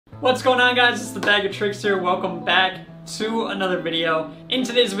What's going on, guys? It's the Bag of Tricks here. Welcome back to another video. In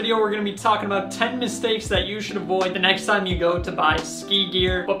today's video, we're going to be talking about 10 mistakes that you should avoid the next time you go to buy ski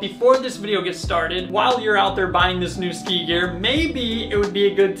gear. But before this video gets started, while you're out there buying this new ski gear, maybe it would be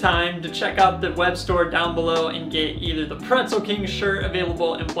a good time to check out the web store down below and get either the Pretzel King shirt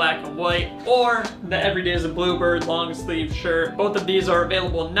available in black and white or the Everyday is a Bluebird long sleeve shirt. Both of these are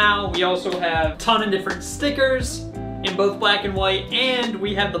available now. We also have a ton of different stickers in both black and white, and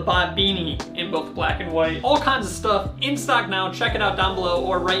we have the bot beanie in both black and white. All kinds of stuff in stock now. Check it out down below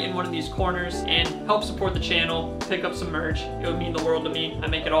or right in one of these corners and help support the channel. Pick up some merch. It would mean the world to me. I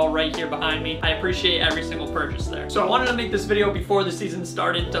make it all right here behind me. I appreciate every single purchase there. So I wanted to make this video before the season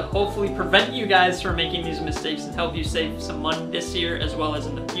started to hopefully prevent you guys from making these mistakes and help you save some money this year as well as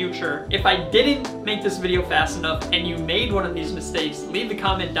in the future. If I didn't make this video fast enough and you made one of these mistakes, leave the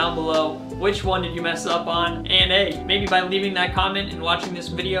comment down below. Which one did you mess up on? And hey, maybe by leaving that comment and watching this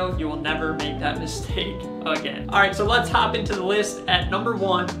video, you will never make that mistake again. All right, so let's hop into the list at number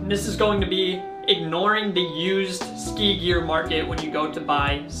 1. This is going to be ignoring the used ski gear market when you go to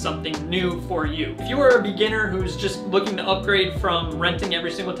buy something new for you. If you are a beginner who's just looking to upgrade from renting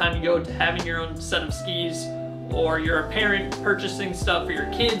every single time you go to having your own set of skis, or you're a parent purchasing stuff for your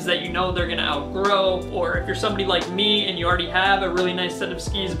kids that you know they're gonna outgrow, or if you're somebody like me and you already have a really nice set of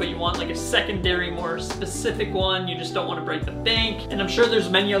skis but you want like a secondary, more specific one, you just don't want to break the bank, and I'm sure there's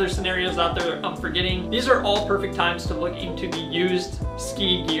many other scenarios out there I'm forgetting. These are all perfect times to look into the used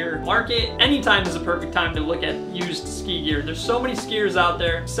ski gear market. Anytime is a perfect time to look at used ski gear. There's so many skiers out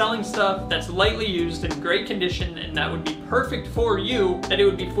there selling stuff that's lightly used in great condition and that would be perfect for you, that it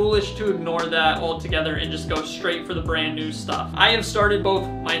would be foolish to ignore that altogether and just go straight for the brand new stuff. I have started both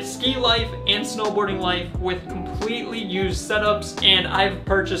my ski life and snowboarding life with completely used setups, and I've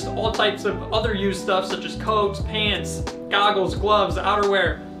purchased all types of other used stuff such as coats, pants, goggles, gloves,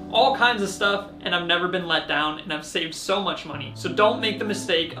 outerwear, all kinds of stuff, and I've never been let down and I've saved so much money. So don't make the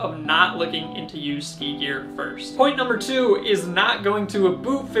mistake of not looking into used ski gear first. Point number 2 is not going to a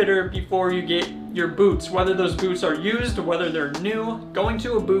boot fitter before you get your boots. Whether those boots are used or whether they're new, going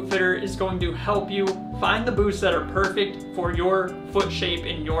to a boot fitter is going to help you find the boots that are perfect for your foot shape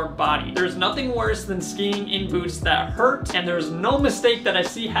and your body. There's nothing worse than skiing in boots that hurt, and there's no mistake that I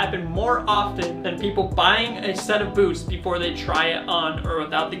see happen more often than people buying a set of boots before they try it on or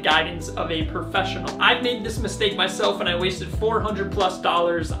without the guidance of a professional. I've made this mistake myself and I wasted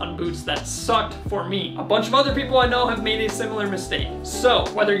 $400+ on boots that sucked for me. A bunch of other people I know have made a similar mistake. So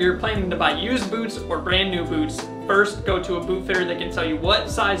whether you're planning to buy used boots or brand new boots, first go to a boot fitter that can tell you what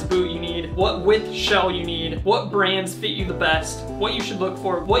size boot you need, what width shell you need, what brands fit you the best, what you should look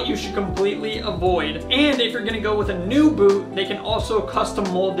for, what you should completely avoid. And if you're gonna go with a new boot, they can also custom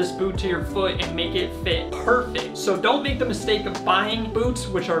mold this boot to your foot and make it fit perfect. So don't make the mistake of buying boots,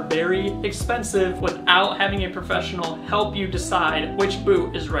 which are very expensive, without having a professional help you decide which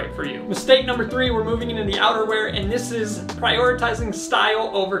boot is right for you. Mistake number 3, we're moving into the outerwear, and this is prioritizing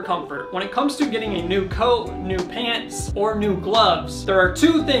style over comfort. When it comes to getting a new coat, new pants, or new gloves, there are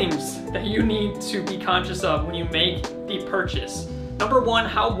 2 things that you need to be conscious of when you make the purchase. Number 1,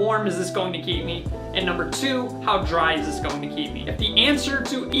 how warm is this going to keep me? And number 2, how dry is this going to keep me? If the answer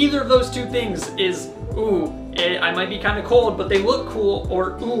to either of those 2 things is, ooh, I might be kind of cold, but they look cool,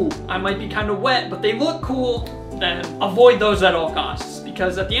 or ooh, I might be kind of wet, but they look cool, then avoid those at all costs.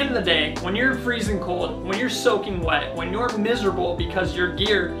 Because at the end of the day, when you're freezing cold, when you're soaking wet, when you're miserable because your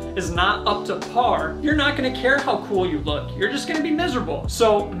gear is not up to par, you're not gonna care how cool you look. You're just gonna be miserable.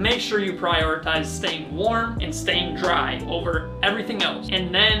 So make sure you prioritize staying warm and staying dry over everything else.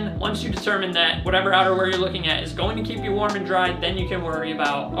 And then once you determine that whatever outerwear you're looking at is going to keep you warm and dry, then you can worry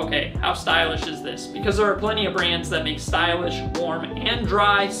about, okay, how stylish is this? Because there are plenty of brands that make stylish, warm, and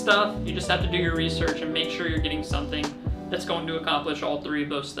dry stuff. You just have to do your research and make sure you're getting something that's going to accomplish all 3 of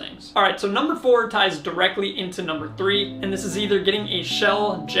those things. All right, so number 4 ties directly into number 3, and this is either getting a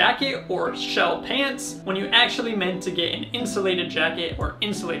shell jacket or shell pants when you actually meant to get an insulated jacket or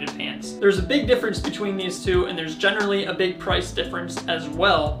insulated pants. There's a big difference between these 2, and there's generally a big price difference as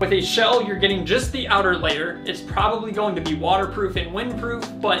well. With a shell, you're getting just the outer layer. It's probably going to be waterproof and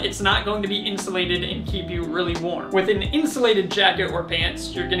windproof, but it's not going to be insulated and keep you really warm. With an insulated jacket or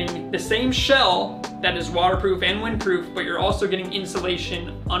pants, you're getting the same shell that is waterproof and windproof, but you're also getting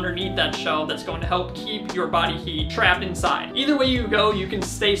insulation underneath that shell that's going to help keep your body heat trapped inside. Either way you go, you can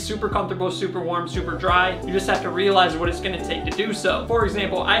stay super comfortable, super warm, super dry. You just have to realize what it's going to take to do so. For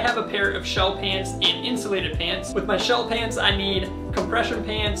example, I have a pair of shell pants and insulated pants. With my shell pants, I need compression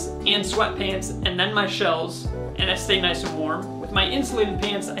pants and sweatpants and then my shells, and I stay nice and warm. With With my insulated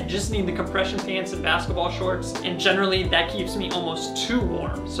pants, I just need the compression pants and basketball shorts, and generally that keeps me almost too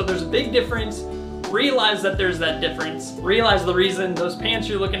warm. So there's a big difference. Realize that there's that difference. Realize the reason those pants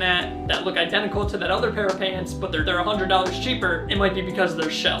you're looking at that look identical to that other pair of pants, but they're $100 cheaper, it might be because they're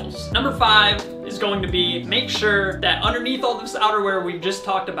shells. Number 5 is going to be, make sure that underneath all this outerwear we've just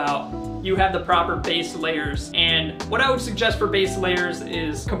talked about, you have the proper base layers. And what I would suggest for base layers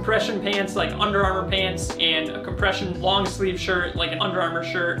is compression pants like Under Armour pants and a compression long sleeve shirt like an Under Armour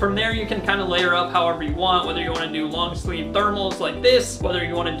shirt. From there you can kind of layer up however you want, whether you want to do long sleeve thermals like this, whether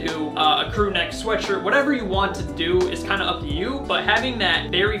you want to do a crew neck sweatshirt, whatever you want to do is kind of up to you. But having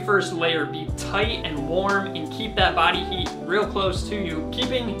that very first layer be tight and warm and keep that body heat real close to you,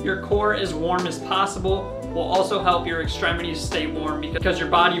 keeping your core as warm as possible will also help your extremities stay warm because your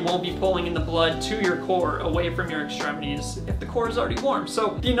body won't be pulling in the blood to your core away from your extremities if the core is already warm.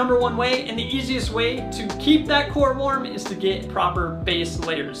 So the number one way and the easiest way to keep that core warm is to get proper base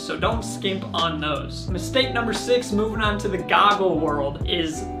layers. So don't skimp on those. Mistake number 6, moving on to the goggle world,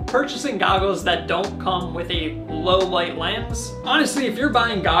 is purchasing goggles that don't come with a low light lens. Honestly, if you're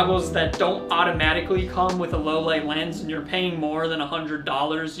buying goggles that don't automatically come with a low light lens and you're paying more than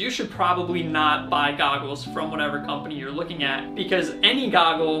 $100, you should probably not buy goggles from whatever company you're looking at, because any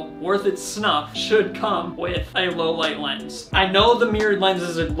goggle worth its snuff should come with a low light lens. I know the mirrored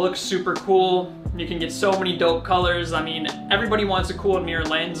lenses, it looks super cool. You can get so many dope colors. I mean, everybody wants a cool mirror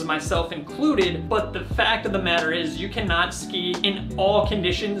lens, myself included, but the fact of the matter is you cannot ski in all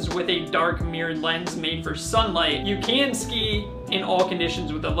conditions with a dark mirrored lens made for sunlight. You can ski in all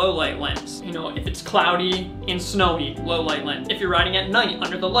conditions with a low light lens. You know, if it's cloudy and snowy, low light lens. If you're riding at night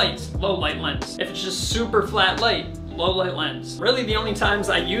under the lights, low light lens. If it's just super flat light, low light lens. Really the only times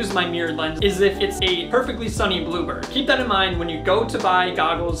I use my mirrored lens is if it's a perfectly sunny bluebird. Keep that in mind when you go to buy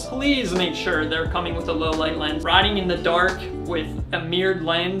goggles. Please make sure they're coming with a low light lens. Riding in the dark with a mirrored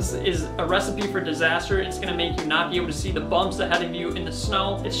lens is a recipe for disaster. It's gonna make you not be able to see the bumps ahead of you in the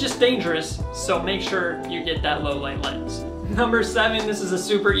snow. It's just dangerous, so make sure you get that low light lens. Number 7, this is a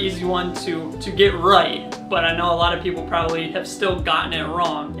super easy one to get right, but I know a lot of people probably have still gotten it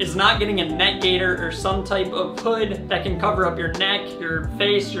wrong, is not getting a neck gaiter or some type of hood that can cover up your neck, your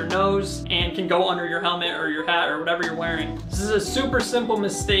face, your nose, and can go under your helmet or your hat or whatever you're wearing. This is a super simple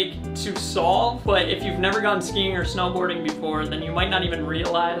mistake to solve, but if you've never gone skiing or snowboarding before, then you might not even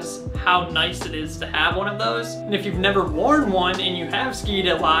realize how nice it is to have one of those. And if you've never worn one and you have skied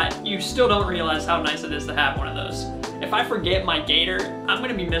a lot, you still don't realize how nice it is to have one of those. If I forget my gaiter, I'm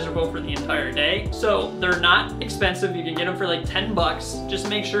gonna be miserable for the entire day. So they're not expensive. You can get them for like 10 bucks. Just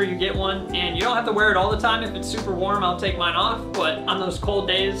make sure you get one, and you don't have to wear it all the time. If it's super warm, I'll take mine off, but on those cold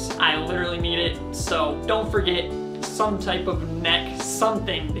days, I literally need it. So don't forget some type of neck,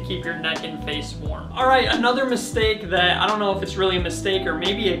 something to keep your neck and face warm. All right, another mistake that I don't know if it's really a mistake or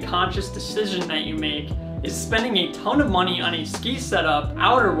maybe a conscious decision that you make is spending a ton of money on a ski setup,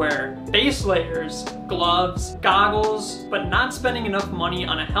 outerwear, base layers, gloves, goggles, but not spending enough money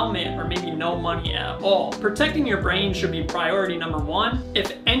on a helmet or maybe no money at all. Protecting your brain should be priority number 1.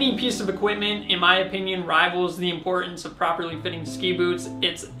 If any piece of equipment, in my opinion, rivals the importance of properly fitting ski boots,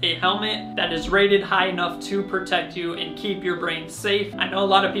 it's a helmet that is rated high enough to protect you and keep your brain safe. I know a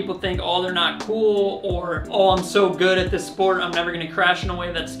lot of people think, oh, they're not cool, or oh, I'm so good at this sport, I'm never gonna crash in a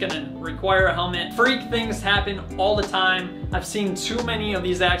way that's gonna require a helmet. Freak things happen all the time. I've seen too many of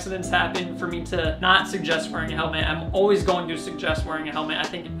these accidents happen for me to not suggest wearing a helmet. I'm always going to suggest wearing a helmet. I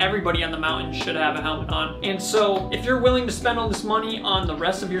think everybody on the mountain should have a helmet on. And so if you're willing to spend all this money on the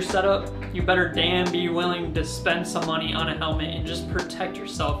rest of your setup, you better damn be willing to spend some money on a helmet and just protect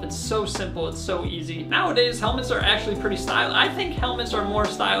yourself. It's so simple, it's so easy. Nowadays, helmets are actually pretty stylish. I think helmets are more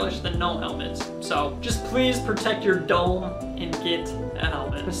stylish than no helmets. So just please protect your dome and get a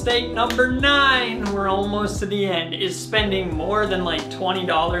helmet. Mistake number 9, we're almost to the end, is spending more than like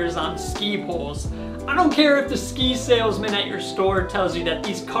 $20 on ski poles. I don't care if the ski salesman at your store tells you that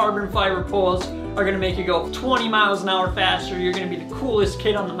these carbon fiber poles are gonna make you go 20 miles an hour faster, you're gonna be the coolest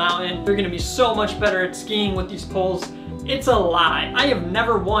kid on the mountain, you're gonna be so much better at skiing with these poles. It's a lie. I have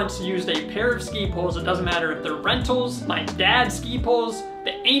never once used a pair of ski poles. It doesn't matter if they're rentals, my dad's ski poles,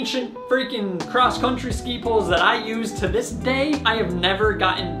 the ancient freaking cross-country ski poles that I use to this day. I have never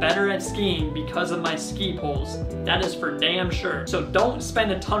gotten better at skiing because of my ski poles. That is for damn sure. So don't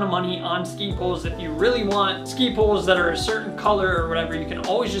spend a ton of money on ski poles. If you really want ski poles that are a certain color or whatever, you can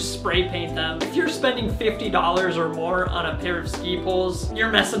always just spray paint them. If you're spending $50 or more on a pair of ski poles, you're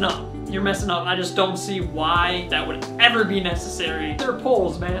messing up. You're messing up. I just don't see why that would ever be necessary. They're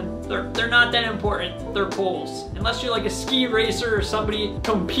poles, man. They're not that important. They're poles. Unless you're like a ski racer or somebody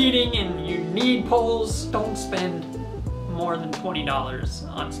competing and you need poles, don't spend more than $20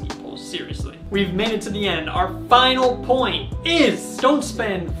 on ski poles, seriously. We've made it to the end. Our final point is don't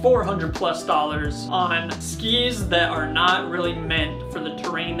spend $400+ on skis that are not really meant for the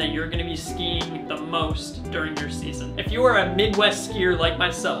terrain that you're gonna be skiing the most during your season. If you are a Midwest skier like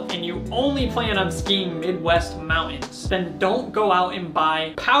myself and you only plan on skiing Midwest mountains, then don't go out and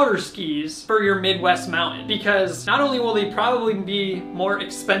buy powder skis for your Midwest mountain, because not only will they probably be more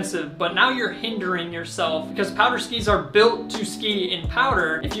expensive, but now you're hindering yourself, because powder skis are built to ski in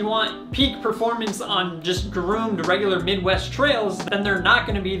powder. If you want peak performance on just groomed regular Midwest trails, then they're not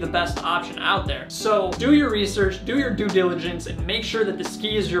going to be the best option out there. So do your research, do your due diligence, and make sure that the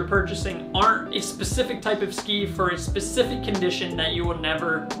skis you're purchasing aren't a specific type of ski for a specific condition that you will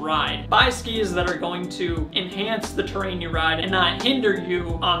never ride. Buy skis that are going to enhance the terrain you ride and not hinder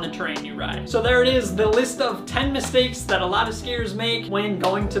you on the terrain you ride. So there it is, the list of 10 mistakes that a lot of skiers make when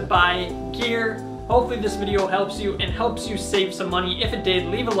going to buy gear. Hopefully this video helps you and helps you save some money. If it did,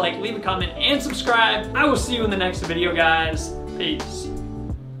 leave a like, leave a comment, and subscribe. I will see you in the next video, guys. Peace.